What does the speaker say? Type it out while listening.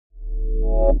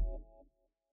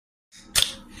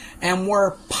and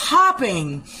we're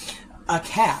popping a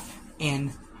cap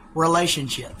in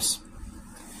relationships.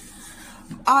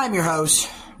 I'm your host,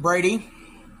 Brady.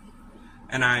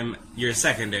 And I'm your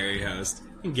secondary host,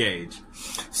 Gage.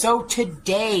 So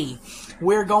today,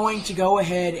 we're going to go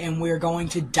ahead and we're going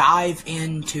to dive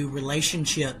into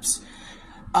relationships.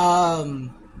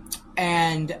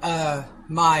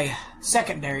 My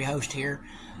secondary host here,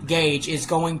 Gage, is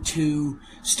going to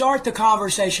start the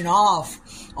conversation off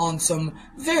on some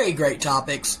very great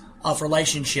topics of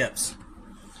relationships.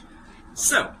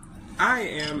 So, I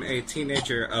am a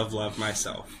teenager of love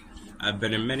myself. I've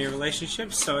been in many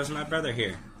relationships, so has my brother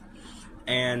here.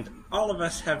 And all of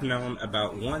us have known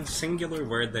about one singular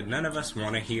word that none of us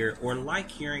want to hear or like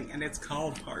hearing, and it's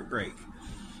called heartbreak.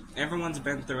 Everyone's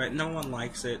been through it, no one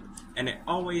likes it, and it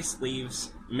always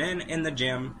leaves men in the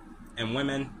gym and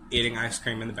women eating ice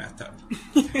cream in the bathtub.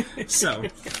 So,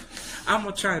 I'm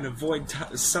going to try and avoid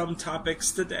some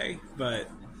topics today, but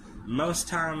most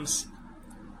times,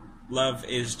 love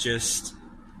is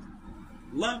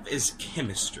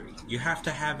chemistry. You have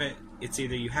to have it. It's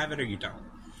either you have it or you don't.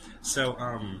 So,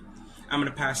 I'm going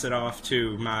to pass it off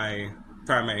to my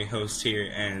primary host here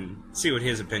and see what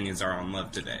his opinions are on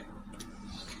love today.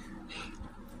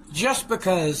 Just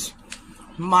because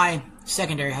my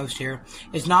secondary host here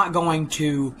is not going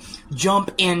to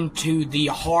jump into the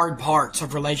hard parts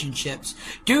of relationships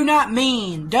does not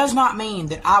mean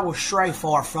that I will stray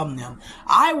far from them.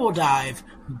 I will dive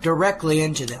directly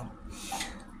into them.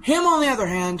 Him, on the other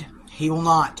hand, he will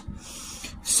not.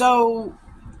 So,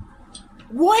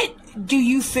 what do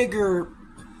you figure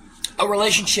a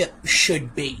relationship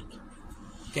should be,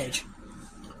 Gage?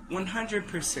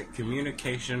 100%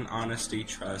 communication, honesty,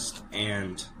 trust,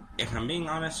 and, if I'm being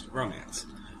honest, romance.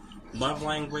 Love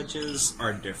languages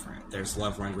are different. There's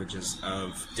love languages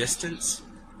of distance,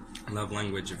 love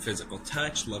language of physical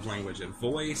touch, love language of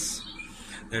voice.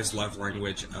 There's love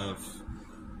language of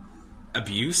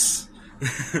abuse.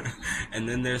 And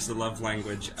then there's the love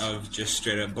language of just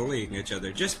straight up bullying each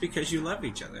other just because you love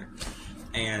each other.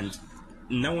 And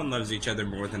no one loves each other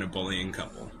more than a bullying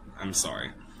couple. I'm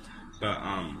sorry. But,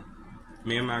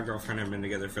 me and my girlfriend have been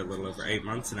together for a little over 8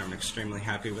 months, and I'm extremely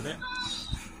happy with it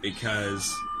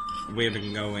because we have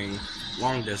been going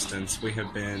long distance. We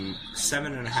have been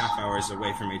 7.5 hours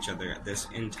away from each other this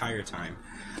entire time.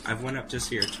 I've went up to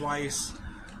see her twice,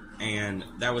 and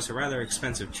that was a rather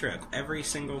expensive trip. Every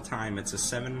single time, it's a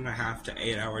 7.5 to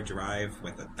 8 hour drive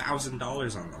with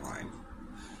 $1,000 on the line.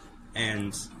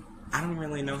 And I don't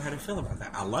really know how to feel about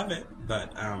that. I love it,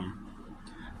 but,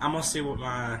 I'm going to see what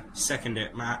my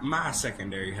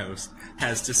secondary host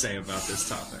has to say about this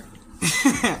topic.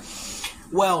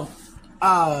 Well,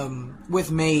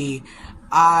 with me,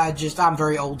 I'm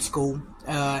very old school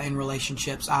in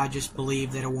relationships. I just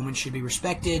believe that a woman should be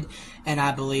respected, and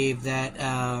I believe that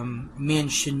men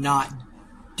should not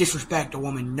disrespect a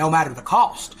woman no matter the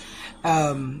cost.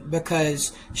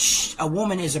 Because a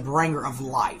woman is a bringer of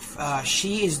life.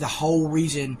 She is the whole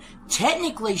reason,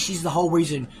 technically she's the whole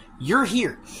reason you're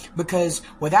here. Because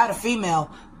without a female,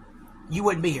 you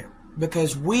wouldn't be here.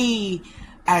 Because we,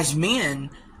 as men,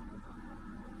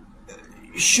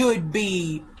 should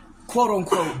be,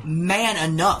 quote-unquote, man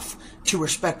enough to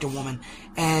respect a woman.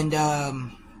 And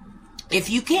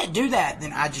if you can't do that,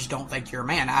 then I just don't think you're a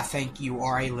man. I think you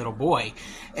are a little boy.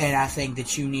 And I think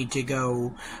that you need to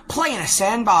go play in a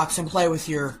sandbox and play with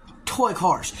your toy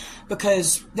cars.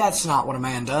 Because that's not what a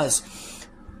man does.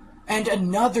 And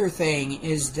another thing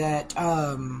is that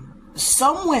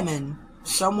some women,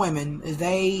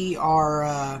 they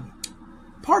are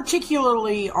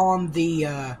particularly on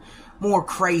the more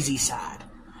crazy side.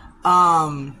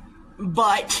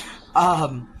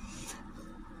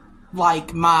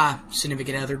 Like my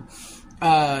significant other,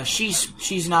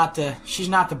 she's not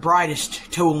the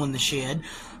brightest tool in the shed,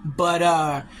 but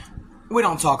we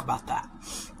don't talk about that.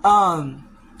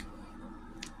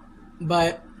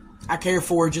 But I care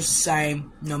for her just the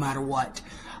same, no matter what.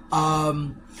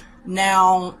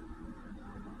 Now,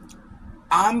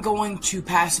 I'm going to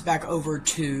pass it back over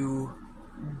to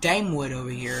Damewood over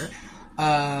here,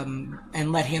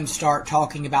 and let him start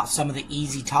talking about some of the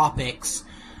easy topics,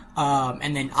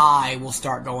 and then I will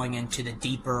start going into the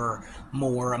deeper,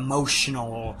 more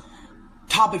emotional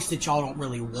topics that y'all don't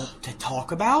really want to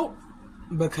talk about,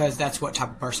 because that's what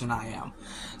type of person I am.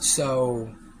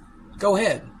 So, go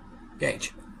ahead,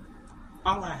 Gage.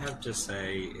 All I have to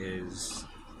say is,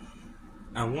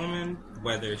 a woman,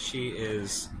 whether she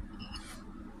is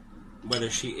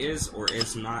or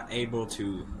is not able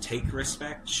to take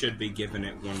respect, should be given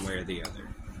it one way or the other.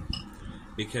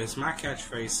 Because my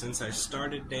catchphrase since I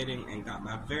started dating and got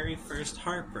my very first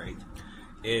heartbreak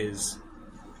is,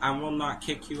 I will not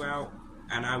kick you out,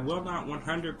 and I will not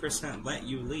 100% let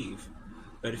you leave.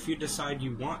 But if you decide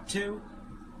you want to,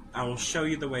 I will show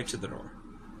you the way to the door.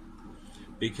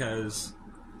 Because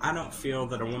I don't feel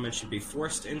that a woman should be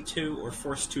forced into or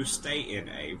forced to stay in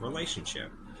a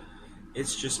relationship.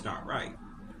 It's just not right.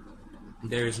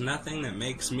 There's nothing that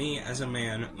makes me as a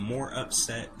man more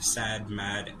upset, sad,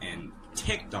 mad, and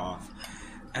ticked off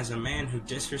as a man who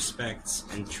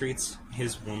disrespects and treats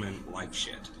his woman like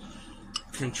shit.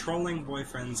 Controlling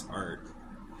boyfriends are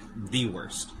the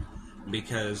worst,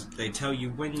 because they tell you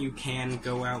when you can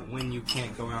go out, when you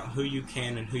can't go out, who you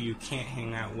can and who you can't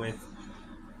hang out with,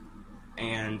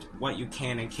 and what you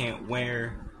can and can't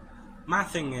wear. My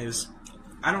thing is,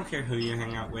 I don't care who you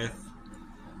hang out with,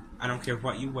 I don't care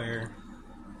what you wear,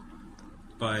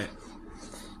 but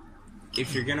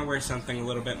if you're gonna wear something a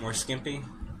little bit more skimpy,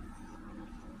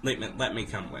 let me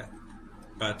come with.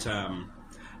 But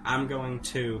I'm going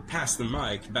to pass the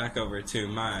mic back over to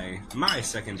my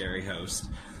secondary host,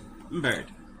 Bird.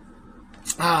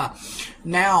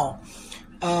 Now,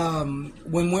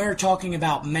 when we're talking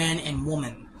about man and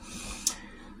woman,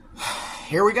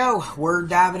 here we go. We're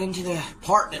diving into the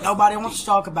part that nobody wants to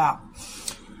talk about.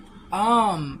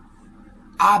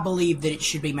 I believe that it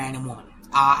should be man and woman.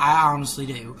 I honestly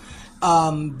do.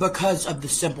 Because of the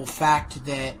simple fact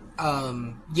that,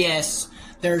 yes,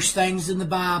 there's things in the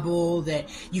Bible that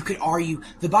you could argue.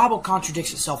 The Bible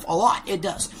contradicts itself a lot. It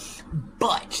does.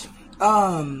 But,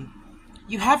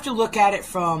 you have to look at it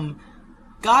from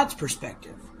God's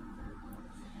perspective.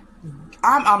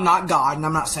 I'm not God, and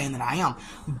I'm not saying that I am.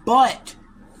 But,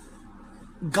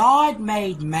 God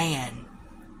made man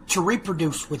to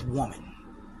reproduce with woman.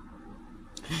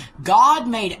 God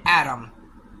made Adam,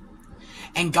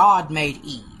 and God made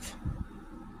Eve.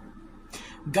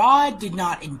 God did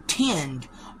not intend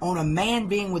on a man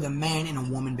being with a man and a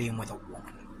woman being with a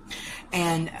woman.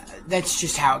 And that's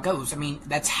just how it goes. I mean,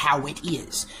 that's how it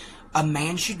is. A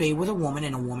man should be with a woman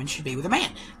and a woman should be with a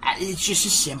man. It's just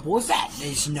as simple as that.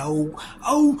 There's no,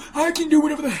 oh, I can do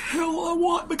whatever the hell I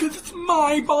want because it's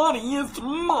my body, it's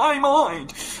my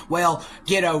mind. Well,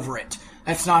 get over it.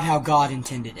 That's not how God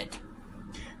intended it.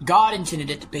 God intended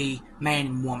it to be man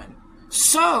and woman.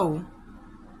 So,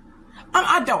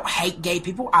 I don't hate gay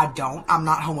people. I don't. I'm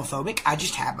not homophobic. I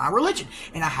just have my religion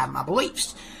and I have my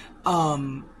beliefs.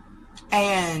 And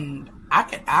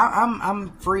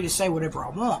I'm free to say whatever I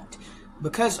want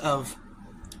because of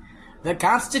the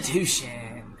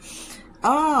Constitution.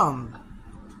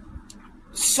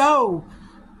 So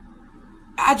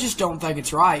I just don't think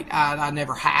it's right. I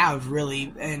never have,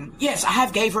 really. And yes, I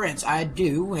have gay friends. I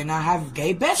do. And I have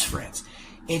gay best friends.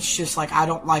 It's just like, I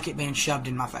don't like it being shoved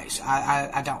in my face.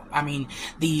 I don't. I mean,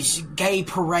 these gay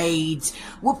parades,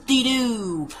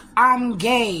 whoop-de-doo, I'm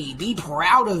gay, be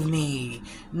proud of me.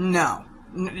 No,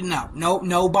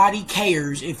 nobody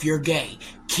cares if you're gay.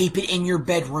 Keep it in your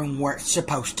bedroom where it's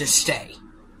supposed to stay.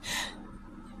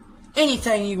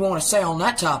 Anything you want to say on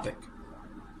that topic,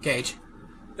 Gage?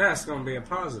 That's going to be a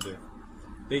positive,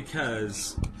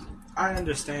 because I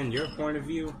understand your point of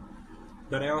view,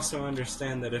 but I also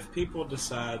understand that if people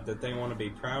decide that they want to be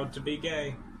proud to be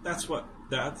gay, that's why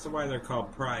they're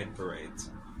called pride parades,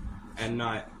 and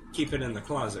not keep it in the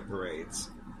closet parades.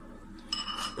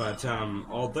 But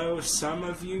although some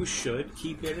of you should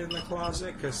keep it in the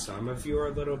closet, because some of you are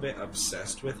a little bit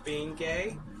obsessed with being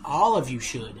gay, all of you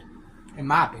should, in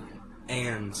my opinion.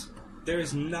 And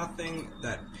there's nothing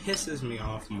that pisses me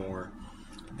off more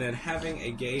than having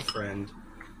a gay friend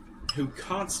who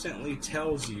constantly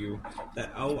tells you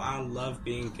that, oh, I love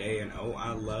being gay, and oh,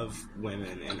 I love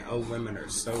women, and oh, women are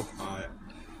so hot.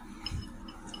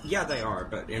 Yeah, they are,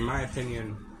 but in my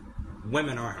opinion,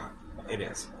 women are hot. It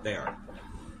is. They are.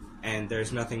 And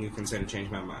there's nothing you can say to change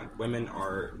my mind. Women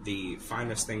are the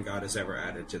finest thing God has ever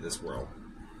added to this world.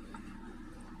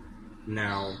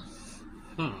 Now,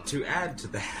 to add to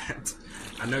that,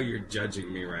 I know you're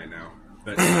judging me right now,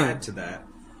 but to add to that,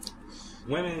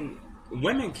 women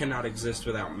cannot exist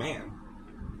without man.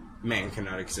 Man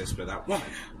cannot exist without woman.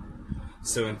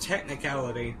 So in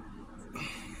technicality,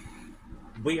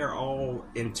 we are all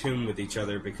in tune with each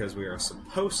other because we are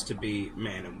supposed to be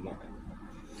man and woman.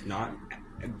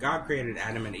 God created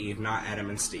Adam and Eve, not Adam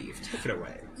and Steve. Take it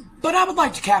away. But I would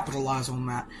like to capitalize on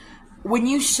that. When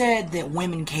you said that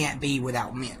women can't be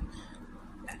without men,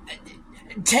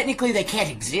 technically they can't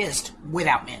exist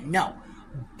without men, no.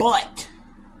 But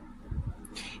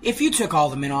if you took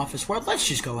all the men off this world, let's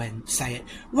just go ahead and say it,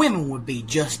 women would be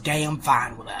just damn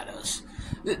fine without us.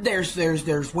 There's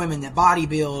women that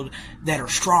bodybuild, that are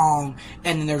strong,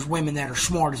 and then there's women that are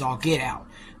smart as all get out.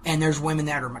 And there's women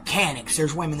that are mechanics.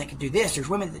 There's women that can do this. There's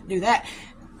women that do that.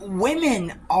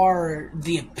 women are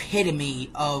the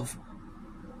epitome of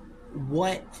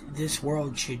what this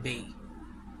world should be.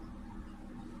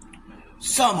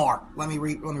 Some are. Let me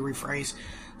rephrase.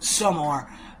 Some are.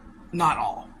 Not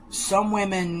all. Some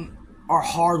women are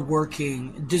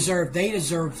hardworking. They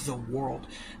deserve the world.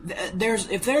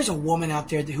 If there's a woman out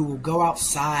there who will go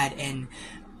outside and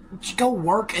go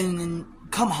work and then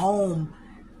come home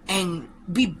and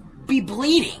be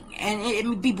bleeding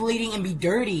and be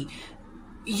dirty,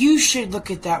 you should look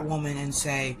at that woman and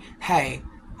say, "Hey,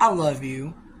 I love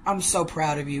you. I'm so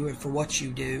proud of you and for what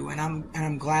you do, and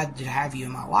I'm glad to have you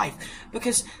in my life."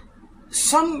 Because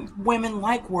some women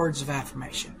like words of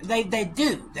affirmation. They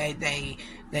do. They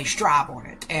strive on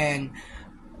it, and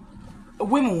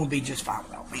women will be just fine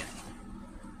without men.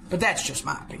 But that's just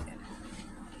my opinion.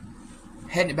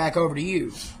 Heading it back over to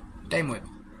you, Damewood.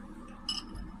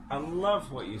 I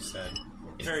love what you said.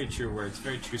 Very true words,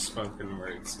 very true spoken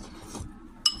words.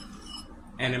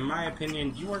 And in my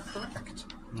opinion, you are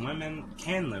correct. Women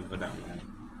can live without men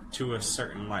to a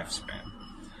certain lifespan.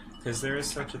 Because there is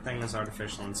such a thing as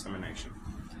artificial insemination.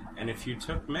 And if you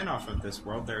took men off of this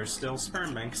world, there are still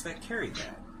sperm banks that carry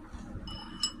that.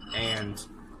 And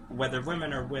whether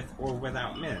women are with or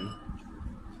without men,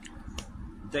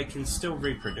 they can still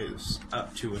reproduce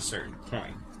up to a certain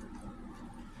point.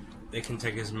 They can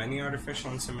take as many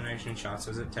artificial insemination shots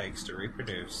as it takes to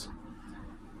reproduce,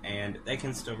 and they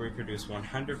can still reproduce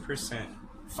 100%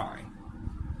 fine.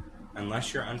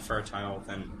 Unless you're unfertile,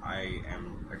 then I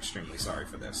am extremely sorry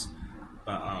for this.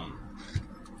 But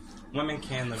women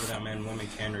can live without men, women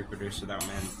can reproduce without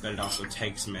men, but it also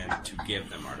takes men to give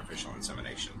them artificial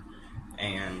insemination.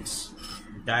 And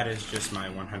that is just my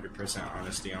 100%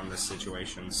 honesty on this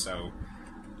situation. So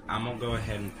I'm going to go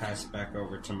ahead and pass it back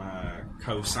over to my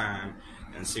co-sign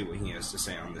and see what he has to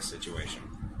say on this situation.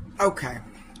 Okay.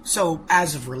 So,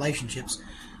 as of relationships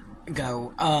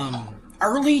go,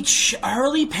 early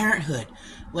parenthood.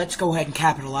 Let's go ahead and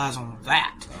capitalize on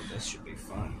that. Oh, this should be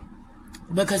fun.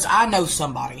 Because I know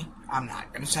somebody, I'm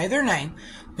not going to say their name,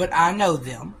 but I know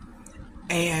them,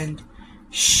 and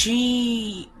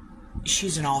she's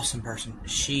an awesome person.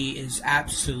 She is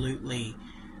absolutely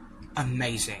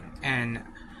amazing, and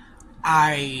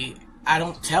I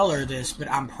don't tell her this, but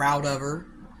I'm proud of her.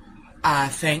 I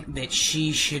think that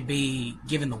she should be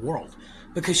given the world,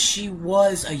 because she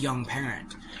was a young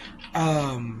parent.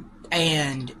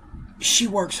 And she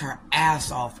works her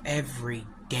ass off every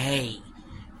day.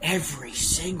 Every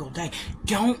single day.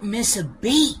 Don't miss a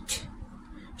beat.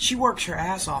 She works her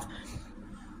ass off.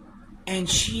 And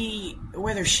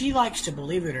whether she likes to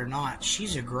believe it or not,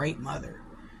 she's a great mother.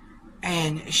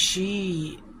 And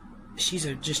she's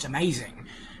just amazing.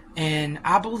 And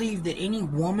I believe that any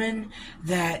woman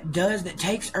that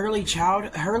takes early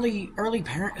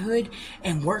parenthood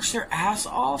and works their ass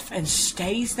off and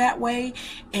stays that way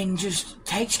and just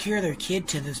takes care of their kid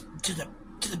to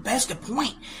the best of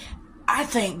point, I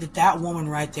think that woman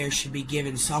right there should be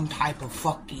given some type of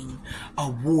fucking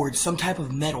award, some type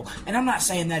of medal. And I'm not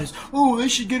saying that as, oh, they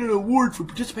should get an award for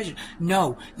participation.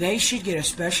 No, they should get a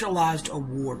specialized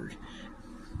award.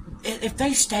 If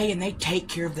they stay and they take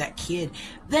care of that kid,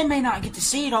 they may not get to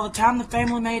see it all the time. The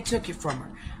family may have took it from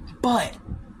her. But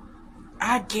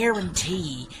I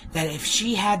guarantee that if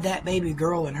she had that baby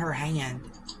girl in her hand,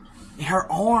 in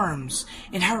her arms,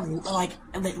 in her,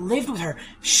 that lived with her,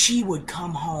 she would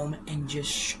come home and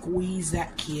just squeeze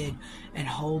that kid and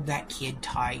hold that kid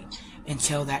tight and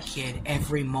tell that kid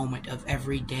every moment of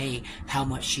every day how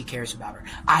much she cares about her.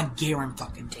 I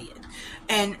guarantee it.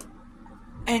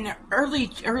 And early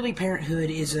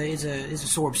parenthood is a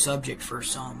sore subject for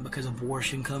some, because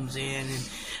abortion comes in, and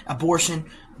abortion,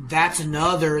 that's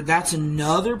another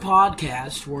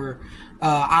podcast where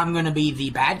I'm going to be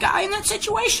the bad guy in that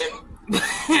situation.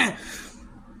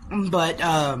 But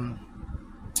I'm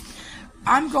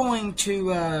going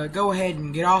to go ahead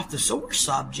and get off the sore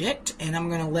subject, and I'm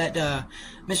going to let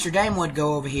Mr. Damewood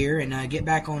go over here and get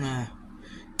back on a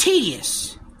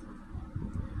tedious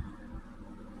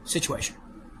situation.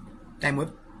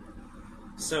 Damewood.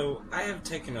 So, I have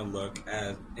taken a look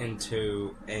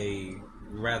into a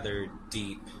rather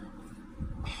deep,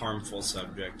 harmful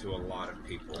subject to a lot of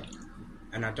people.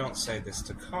 And I don't say this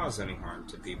to cause any harm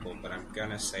to people, but I'm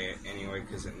gonna say it anyway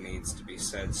because it needs to be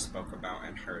said, spoke about,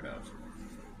 and heard of.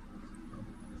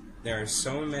 There are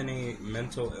so many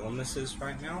mental illnesses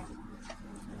right now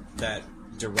that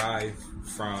derive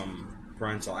from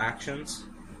parental actions.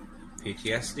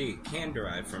 PTSD can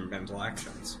derive from mental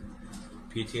actions.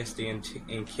 PTSD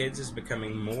in kids is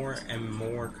becoming more and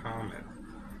more common.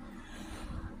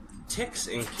 Tics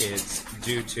in kids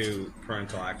due to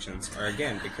parental actions are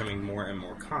again becoming more and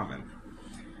more common.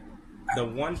 The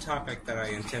one topic that I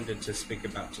intended to speak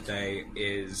about today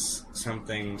is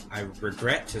something I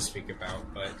regret to speak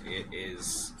about, but it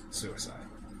is suicide.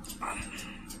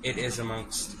 It is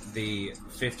amongst the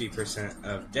 50%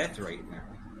 of death rate now.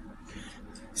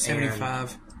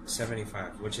 75.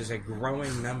 75, which is a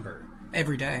growing number.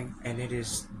 Every day. And it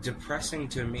is depressing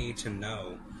to me to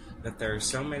know that there are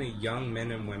so many young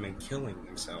men and women killing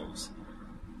themselves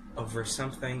over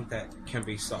something that can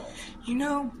be solved. You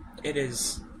know, it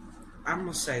is... I'm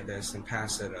going to say this and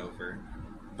pass it over,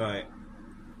 but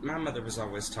my mother was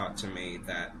always taught to me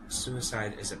that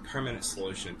suicide is a permanent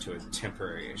solution to a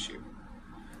temporary issue.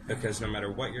 Because no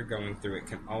matter what you're going through, it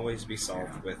can always be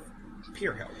solved with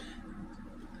peer help.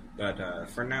 But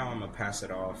for now, I'm going to pass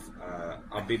it off.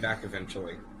 I'll be back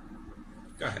eventually.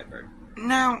 Go ahead, Bird.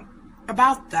 Now,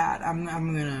 about that, I'm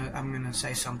gonna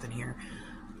say something here.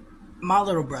 My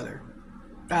little brother,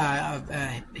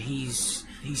 he's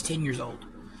 10 years old.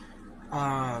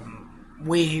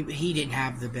 He didn't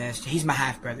have the best. He's my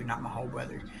half brother, not my whole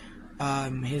brother.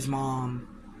 His mom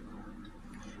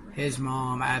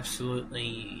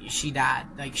absolutely, she died.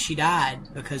 Like, she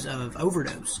died because of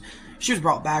overdose. She was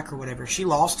brought back or whatever. She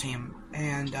lost him,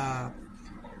 and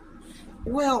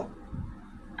well,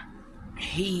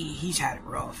 he's had it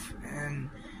rough. And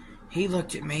he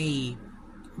looked at me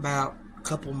about a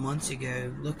couple months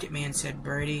ago. Looked at me and said,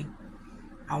 "Brady,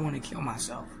 I want to kill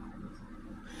myself."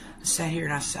 I sat here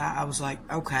and I was like,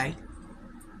 okay.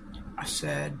 I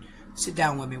said, sit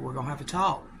down with me. We're going to have a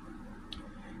talk.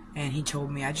 And he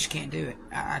told me, I just can't do it.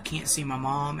 I can't see my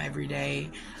mom every day.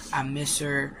 I miss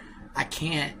her. I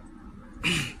can't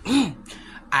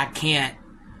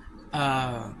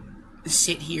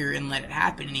sit here and let it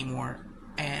happen anymore.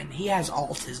 And he has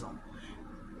autism.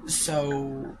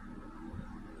 So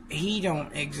he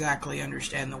don't exactly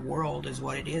understand the world as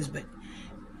what it is, but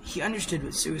he understood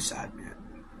what suicide meant.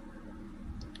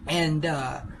 And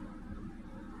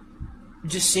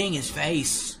just seeing his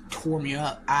face tore me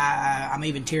up. I'm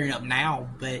even tearing up now,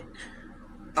 but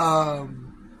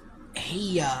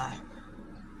he's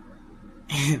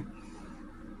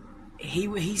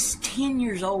 10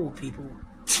 years old, people.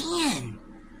 10!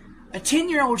 A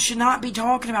 10-year-old should not be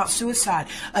talking about suicide.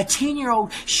 A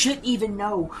 10-year-old shouldn't even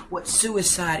know what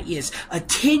suicide is. A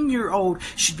 10-year-old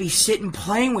should be sitting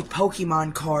playing with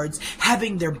Pokemon cards,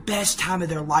 having their best time of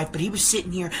their life, but he was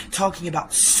sitting here talking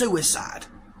about suicide.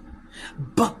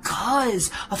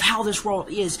 Because of how this world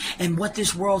is and what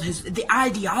this world has, the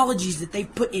ideologies that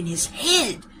they've put in his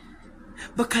head.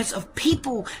 Because of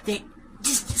people that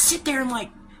just sit there and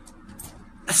like,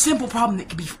 a simple problem that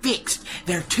can be fixed.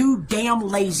 They're too damn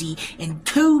lazy and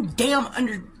too damn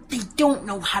they don't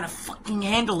know how to fucking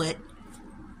handle it.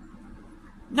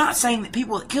 Not saying that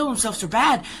people that kill themselves are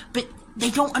bad, but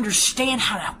they don't understand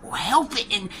how to help it,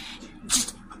 and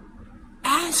just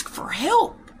ask for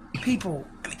help, people.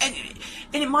 And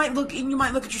it might look, and you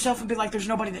might look at yourself and be like, there's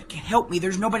nobody that can help me.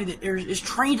 There's nobody that is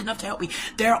trained enough to help me.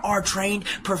 There are trained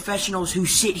professionals who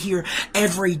sit here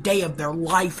every day of their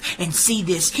life and see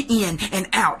this in and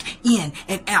out,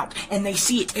 and they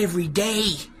see it every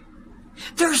day.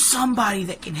 There's somebody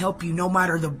that can help you no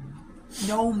matter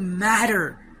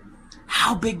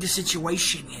how big the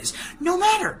situation is. No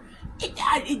matter.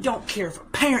 It don't care if a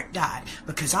parent died,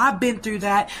 because I've been through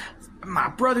that. My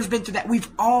brother's been through that.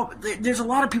 There's a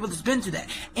lot of people that's been through that.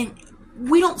 And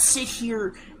we don't sit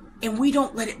here and we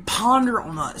don't let it ponder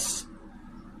on us.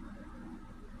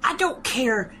 I don't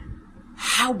care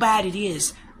how bad it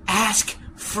is. Ask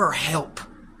for help.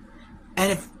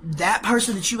 And if that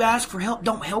person that you ask for help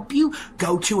don't help you,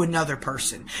 go to another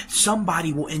person.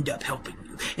 Somebody will end up helping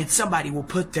you. And somebody will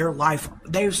put their life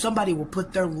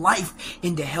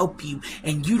into help you.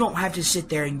 And you don't have to sit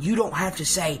there and you don't have to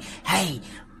say, hey,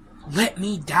 let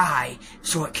me die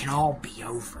so it can all be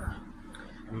over.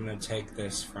 I'm going to take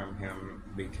this from him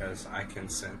because I can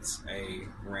sense a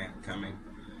rant coming,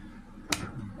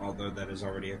 although that has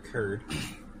already occurred.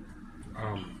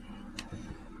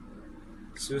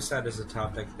 Suicide is a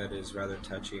topic that is rather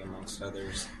touchy amongst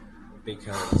others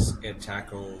because it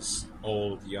tackles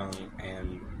old, young,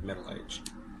 and middle-aged.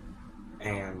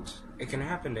 And it can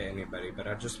happen to anybody, but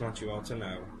I just want you all to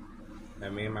know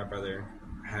that me and my brother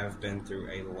have been through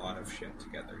a lot of shit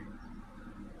together,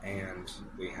 and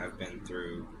we have been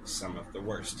through some of the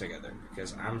worst together,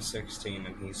 because I'm 16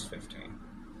 and he's 15.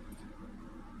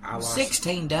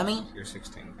 16, dummy. You're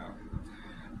 16.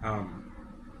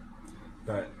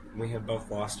 But we have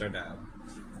both lost our dad,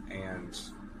 and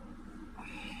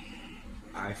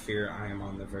I fear I am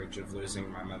on the verge of losing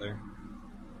my mother.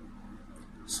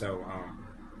 So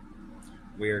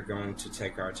we are going to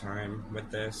take our time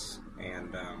with this,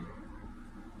 and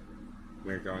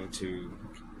we're going to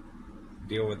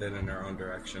deal with it in our own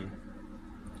direction.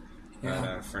 Yeah.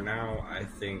 But for now, I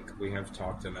think we have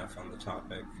talked enough on the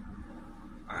topic.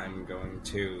 I'm going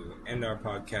to end our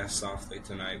podcast softly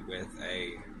tonight with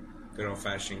a good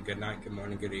old-fashioned good night, good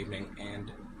morning, good evening,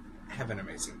 and have an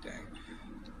amazing day.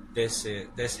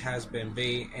 This has been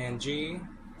B and G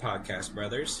Podcast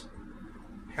Brothers.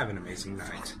 Have an amazing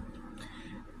night.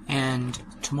 And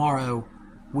tomorrow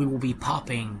we will be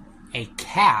popping a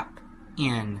cap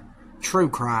in true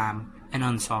crime and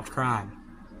unsolved crime.